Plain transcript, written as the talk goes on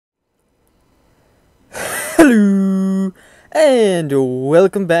Hello, and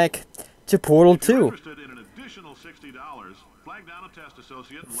welcome back to Portal 2.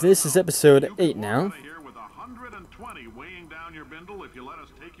 This is episode 8 now.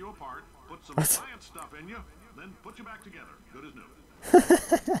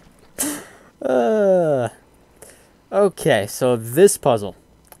 Okay, so this puzzle.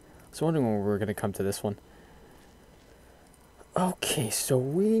 I was wondering when we were going to come to this one. Okay, so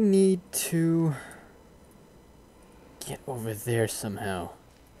we need to get over there somehow.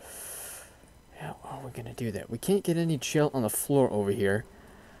 How are we going to do that? We can't get any gel on the floor over here.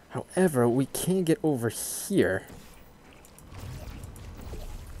 However, we can get over here.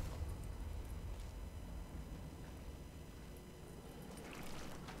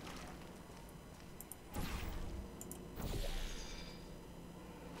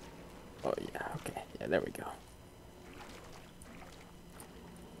 Oh yeah, okay. Yeah, there we go.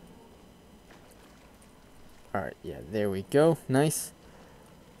 Alright, yeah, there we go. Nice.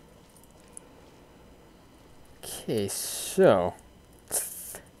 Okay, so...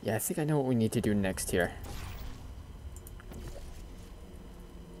 yeah, I think I know what we need to do next here.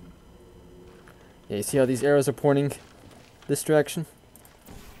 Yeah, you see how these arrows are pointing this direction?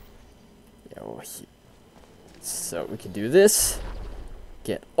 Yeah, well, so we can do this.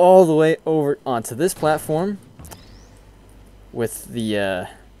 Get all the way over onto this platform with the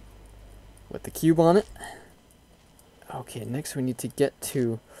cube on it. Okay, next we need to get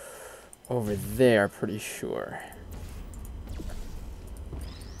to over there, pretty sure.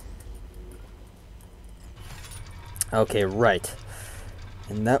 Okay, right.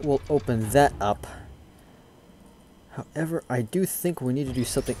 And that will open that up. However, I do think we need to do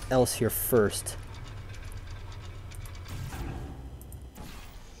something else here first.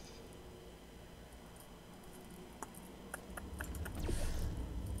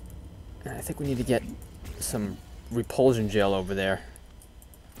 And I think we need to get some repulsion gel over there.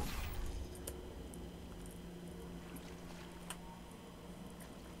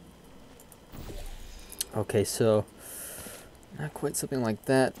 Okay, so not quite something like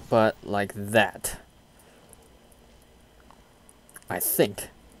that, but like that. I think.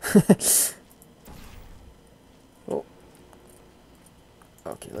 Oh.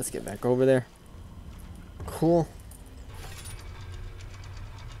 Okay, let's get back over there. Cool.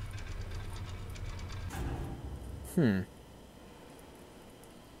 Then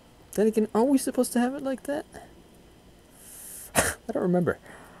again, are we supposed to have it like that? I don't remember.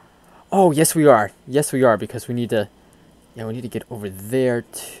 Oh, yes we are. Yes we are, because we need to... yeah, we need to get over there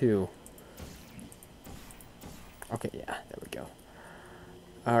too. Okay, yeah, there we go.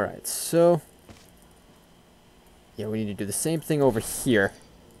 Alright, so... yeah, we need to do the same thing over here.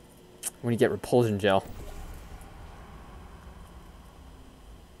 We need to get repulsion gel.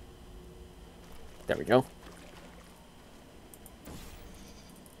 There we go.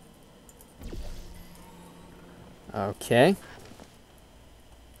 Okay.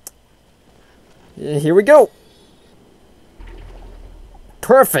 Yeah, here we go.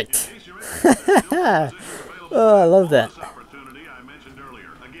 Perfect. Oh, I love that. I mentioned earlier.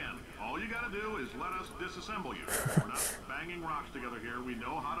 Again, all you gotta do is let us disassemble you. We're not banging rocks together here. We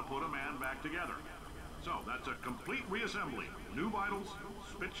know how to put a man back together. So that's a complete reassembly. New vitals,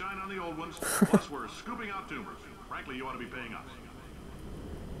 spit shine on the old ones, plus we're scooping out tumors. Frankly, you ought to be paying us.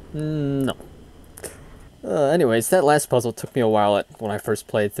 No. Anyways, that last puzzle took me a while when I first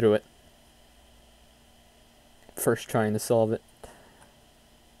played through it. First trying to solve it.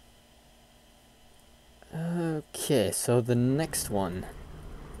 Okay, so the next one.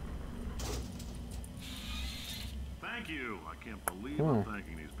 Thank you. I can't believe I'm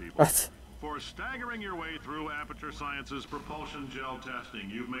thanking these people. What? For staggering your way through Aperture Science's propulsion gel testing.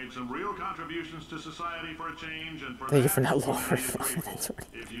 You've made some real contributions to society for a change, and for Thank you that, for not we lowering appreciate it.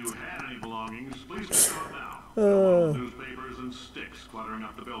 If you had any belongings, please pick them up now. Newspapers and sticks cluttering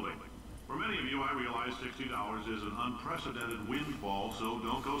up the building. For many of you, I realize $60 is an unprecedented windfall, so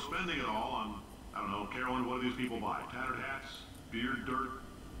don't go spending it all on, I don't know, Carolyn, what do these people buy? Tattered hats? Beard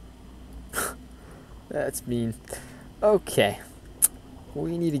dirt? That's mean. Okay.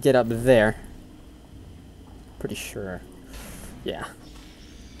 We need to get up there. Pretty sure. Yeah.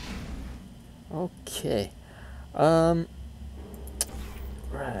 Okay. Right.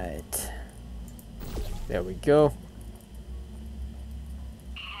 There we go.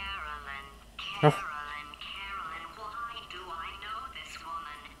 Carolyn, why do I know this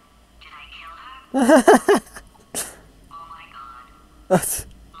woman? Did I kill her? Oh my god. What?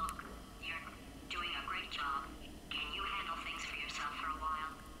 Look, you're doing a great job. Can you handle things for yourself for a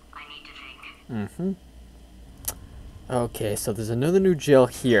while? I need to think. Okay, so there's another new gel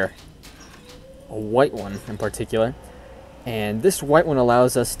here. a white one in particular. And this white one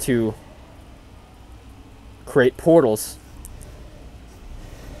allows us to create portals.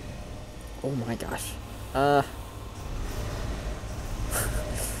 Oh my gosh.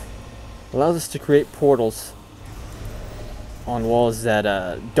 Allows us to create portals on walls that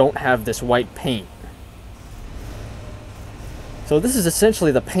don't have this white paint. So this is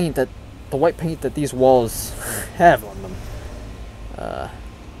essentially the white paint that these walls have on them.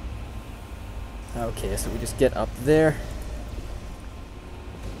 Okay, so we just get up there.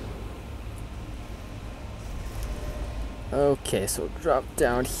 Okay, so drop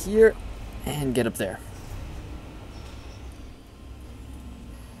down here and get up there.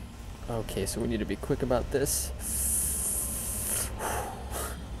 Okay, so we need to be quick about this.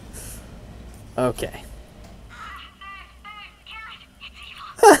 Okay.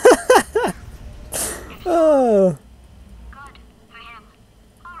 Oh. Good for him.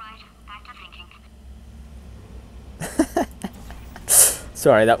 All right, back to thinking.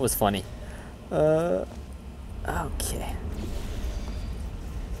 Sorry, that was funny. Okay.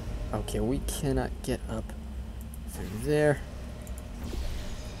 Okay, we cannot get up through there.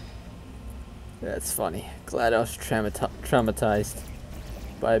 That's funny. Glad I was traumatized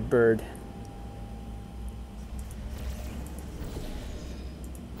by a bird.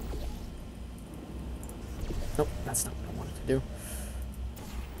 Nope, that's not what I wanted to do.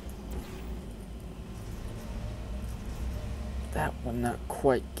 That will not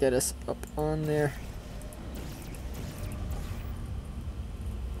quite get us up on there.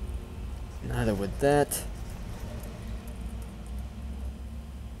 Neither would that.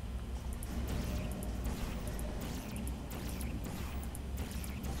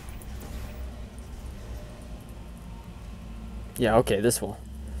 Yeah, okay, this will.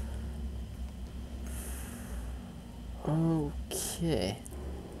 Okay.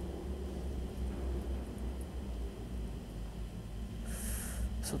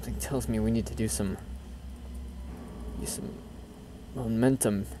 Something tells me we need to do some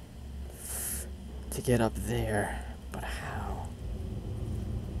momentum to get up there, but how?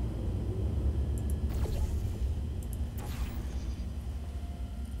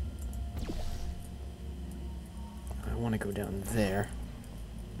 I want to go down there.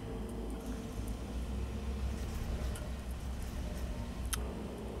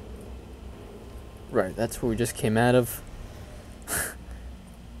 Right, that's where we just came out of.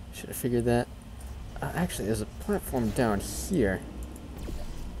 Should have figured that. Actually, there's a platform down here.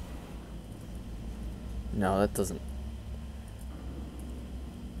 No, that doesn't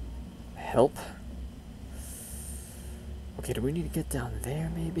help. Okay, do we need to get down there,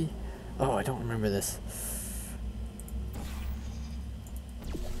 maybe? Oh, I don't remember this.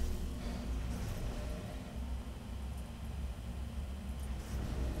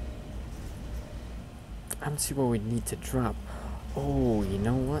 I don't see where we need to drop. Oh, you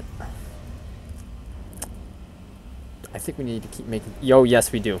know what? I think we need to keep making... Yo,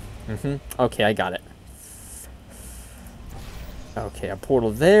 yes, we do. Okay, I got it. Okay, a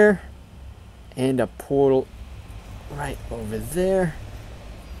portal there. And a portal right over there.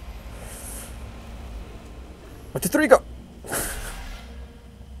 1, 2, 3, go!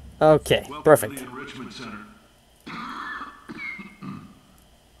 Okay, perfect. Welcome to the Enrichment Center.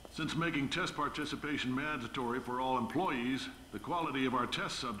 Since making test participation mandatory for all employees, the quality of our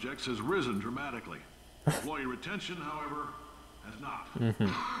test subjects has risen dramatically. Employee retention, however, has not. As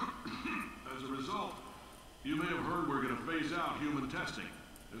a result, you may have heard we're going to phase out human testing.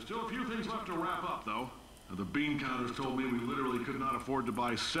 There's still a few things left to wrap up, though. The bean counters told me we literally could not afford to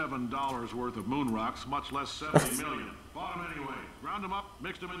buy $7 worth of moon rocks, much less 70 million. Bought them anyway. Ground them up,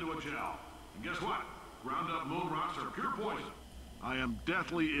 mixed them into a gel. And guess what? Ground up moon rocks are pure poison. I am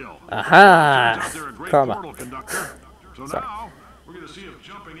deathly ill. Aha! Turns out they're a great Karma. portal conductor. So Sorry. now, we're going to see if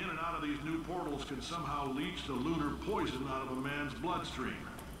jumping in and out of these new portals can somehow leach the lunar poison out of a man's bloodstream.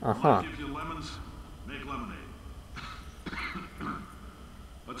 Life gives you lemons, make lemonade.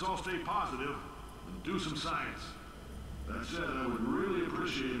 Let's all stay positive and do some science. That said, I would really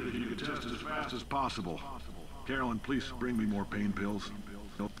appreciate it if you could test as fast as possible. Carolyn, please bring me more pain pills.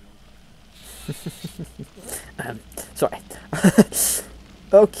 Sorry.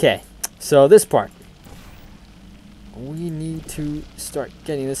 Okay, so this part. We need to start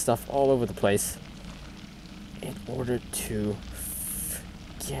getting this stuff all over the place in order to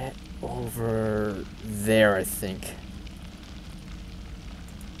get over there, I think.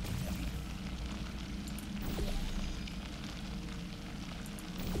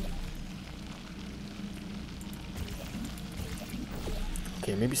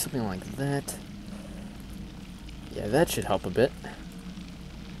 Okay, maybe something like that. Yeah, that should help a bit.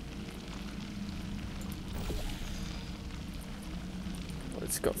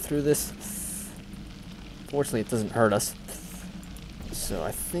 let's go through this. Fortunately, it doesn't hurt us. So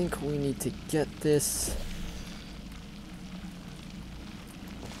I think we need to get this.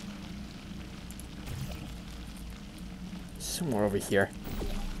 Somewhere over here.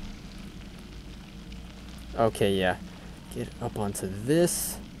 Okay, yeah. Get up onto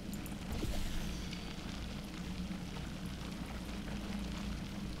this.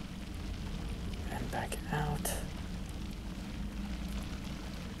 And back out.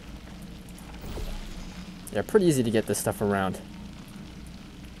 Yeah, pretty easy to get this stuff around.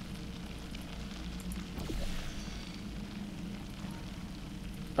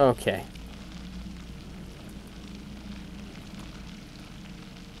 Okay.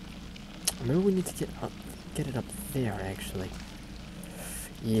 Maybe we need to get it up there, actually.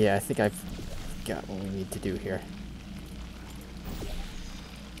 Yeah, I think I've got what we need to do here.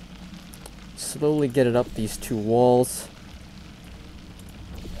 Slowly get it up these two walls.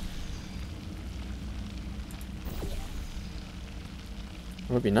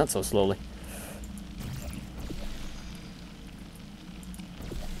 Maybe not so slowly.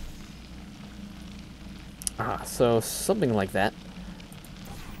 Ah, so something like that.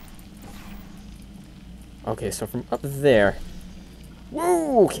 Okay, so from up there.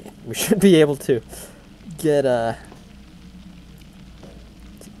 Whoa! Okay, we should be able to get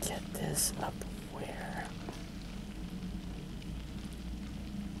this up where?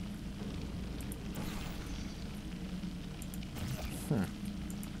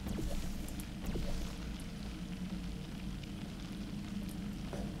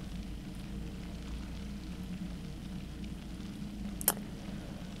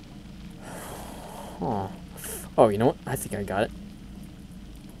 Huh. Oh, you know what? I think I got it.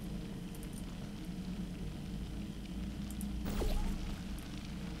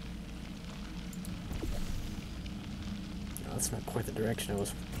 No, that's not quite the direction I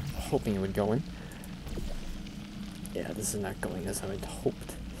was hoping it would go in. Yeah, this is not going as I had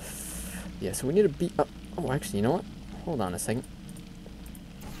hoped. Yeah, so we need to be up. Oh, actually, you know what? Hold on a second.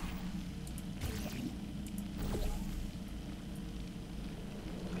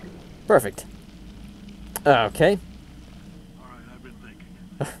 Perfect. Okay. Alright, I've been thinking.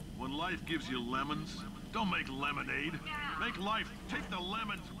 When life gives you lemons, don't make lemonade. Make life take the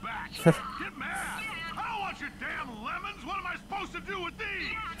lemons back. Get mad! I don't want your damn lemons! What am I supposed to do with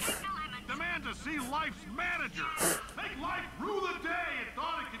these? Demand to see life's manager. Make life rue the day it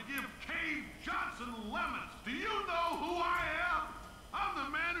thought it could give Cave Johnson lemons. Do you know who I am? I'm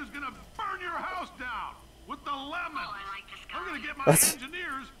the man who's gonna burn your house down with the lemons. I'm gonna get my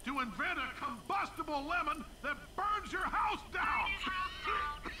engineers to invent a combustible lemon that burns your house down.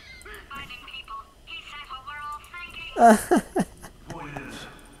 Finding people. He said what we're all thinking. Point is,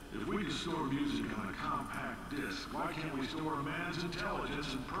 if we can store music on a compact disc, why can't we store a man's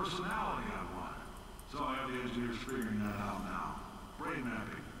intelligence and personality on one? So I have the engineers figuring that out now. Brain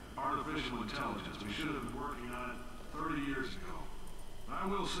mapping, artificial intelligence. We should have been working on it 30 years ago. I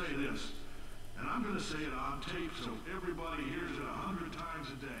will say this, and I'm going to say it on tape so everybody hears it 100 times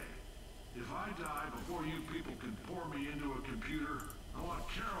a day. If I die before you people can pour me into a computer, I want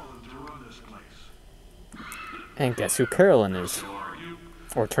Carolyn to run this place. And guess who Carolyn is? So are you?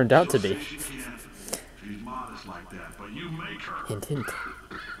 Or turned out to be. She's modest like that, but you make her. Hint, hint.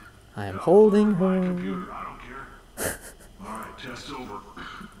 I am holding My her. computer, I don't care. All right, test's over.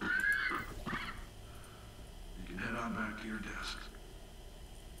 You can head on back to your desk.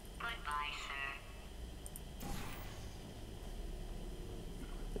 Goodbye,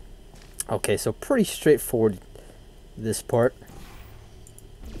 sir. Okay, so pretty straightforward, this part.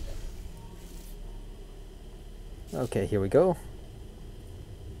 Okay, here we go.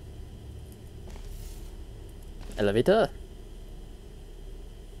 Elevator.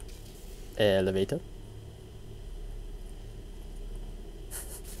 Elevator.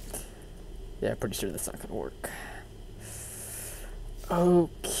 Yeah, pretty sure that's not gonna work.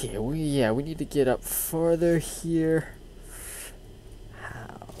 Okay, we need to get up farther here.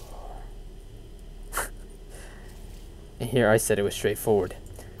 How? And here I said it was straightforward.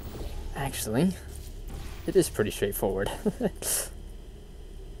 Actually, it is pretty straightforward.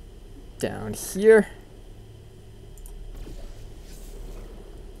 Down here.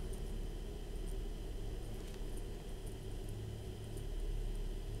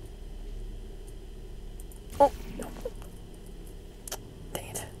 Oh! Dang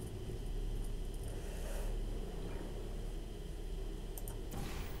it.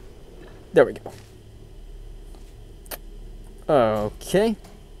 There we go. Okay.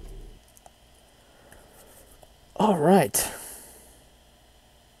 All right.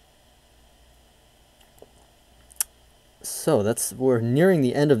 So we're nearing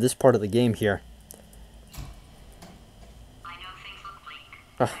the end of this part of the game here. I know things look bleak.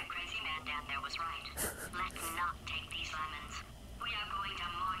 Ah. That crazy man down there was right. Let's not take these lemons. We are going to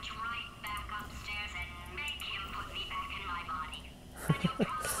march right back upstairs and make him put me back in my body. And he'll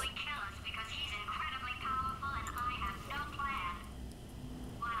probably kill us because he's incredibly powerful and I have no plan.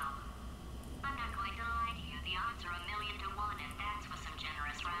 Well, I'm not going to lie to you. The odds are 1,000,000 to 1, and that's with some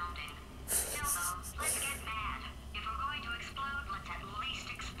generous rounding. Still though, let's get mad. If we're going to explode, let's at least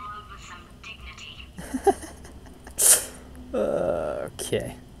explode with some dignity.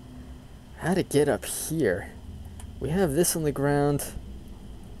 Okay. How to get up here? We have this on the ground.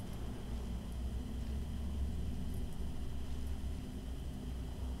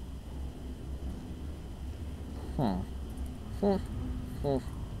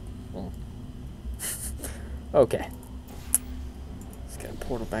 Okay. Let's get a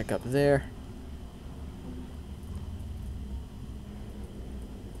portal back up there.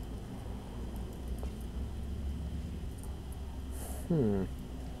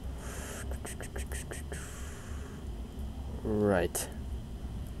 Right.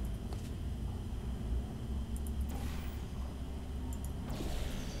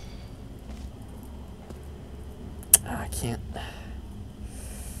 I can't.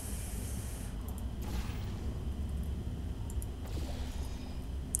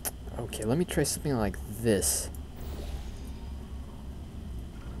 Okay, let me try something like this.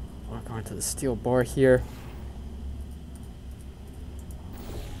 Walk onto the steel bar here.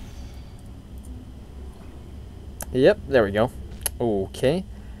 Yep, there we go. Okay.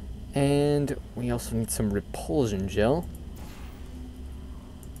 And we also need some repulsion gel.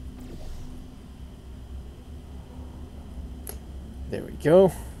 There we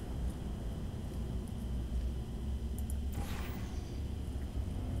go.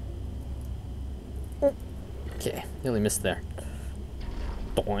 Okay, nearly missed there.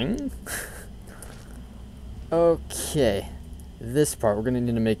 Boing. Okay. This part, we're going to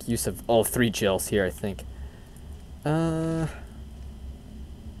need to make use of all 3 gels here, I think.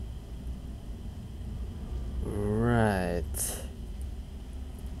 Right.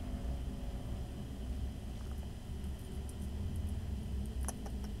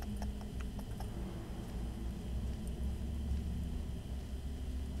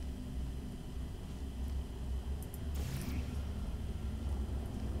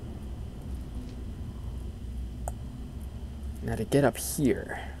 Now to get up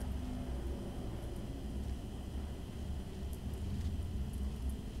here.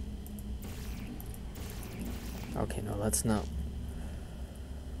 Okay, no, that's not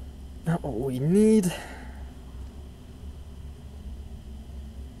what we need.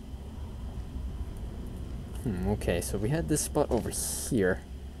 Okay, so we had this spot over here.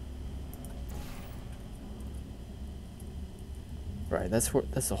 Right, that's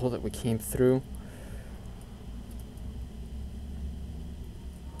the hole that we came through.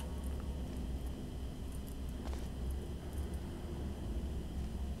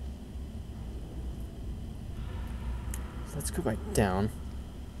 So let's go back down.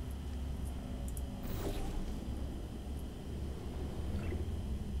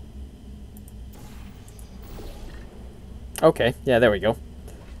 Okay, yeah, there we go.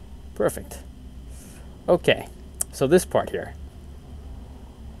 Perfect. Okay, so this part here.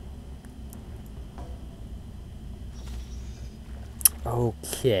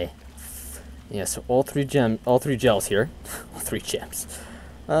 Okay. Yeah, so all three gels here. All 3 gems.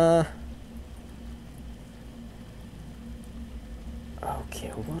 Okay,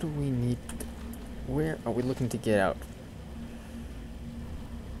 what do we need? Where are we looking to get out?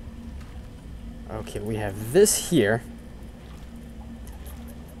 Okay, we have this here.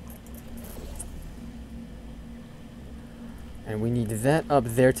 And we need that up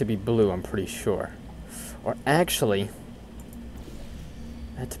there to be blue, I'm pretty sure. Or actually,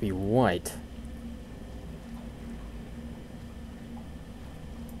 that to be white.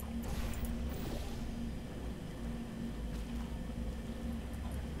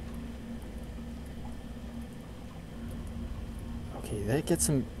 Okay, that gets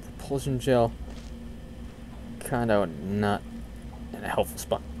some repulsion gel. Kind of not in a helpful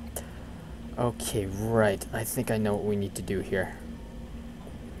spot. Okay, right. I think I know what we need to do here.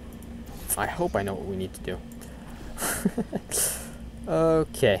 I hope I know what we need to do.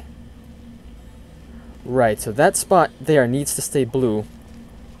 Okay. Right, so that spot there needs to stay blue.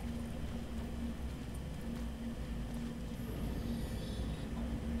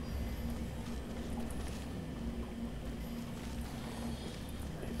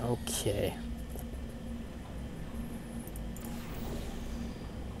 Okay.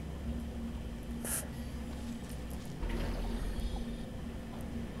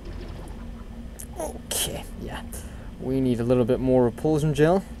 We need a little bit more repulsion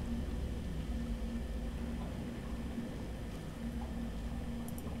gel.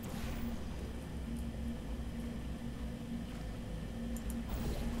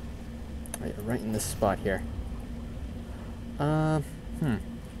 Right in this spot here.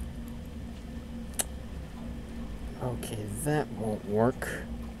 Okay, that won't work.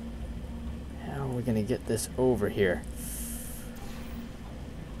 How are we gonna get this over here?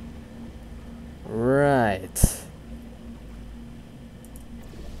 Right.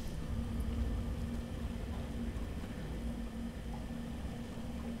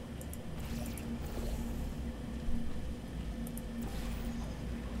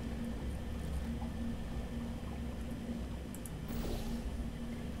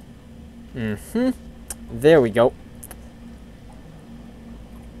 There we go.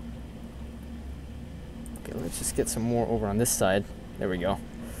 Okay, let's just get some more over on this side. There we go.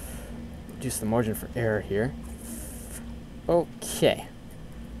 Reduce the margin for error here. Okay.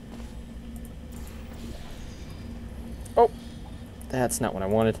 Oh, that's not what I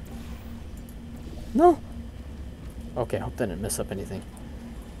wanted. No. Okay, hope that didn't mess up anything.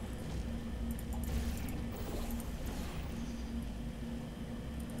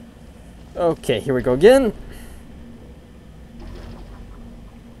 Okay, here we go again.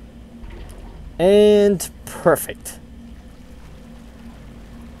 And perfect.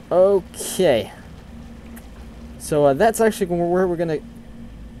 Okay. So that's actually where we're going to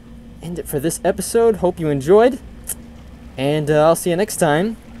end it for this episode. Hope you enjoyed. And I'll see you next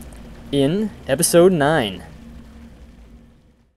time in episode 9.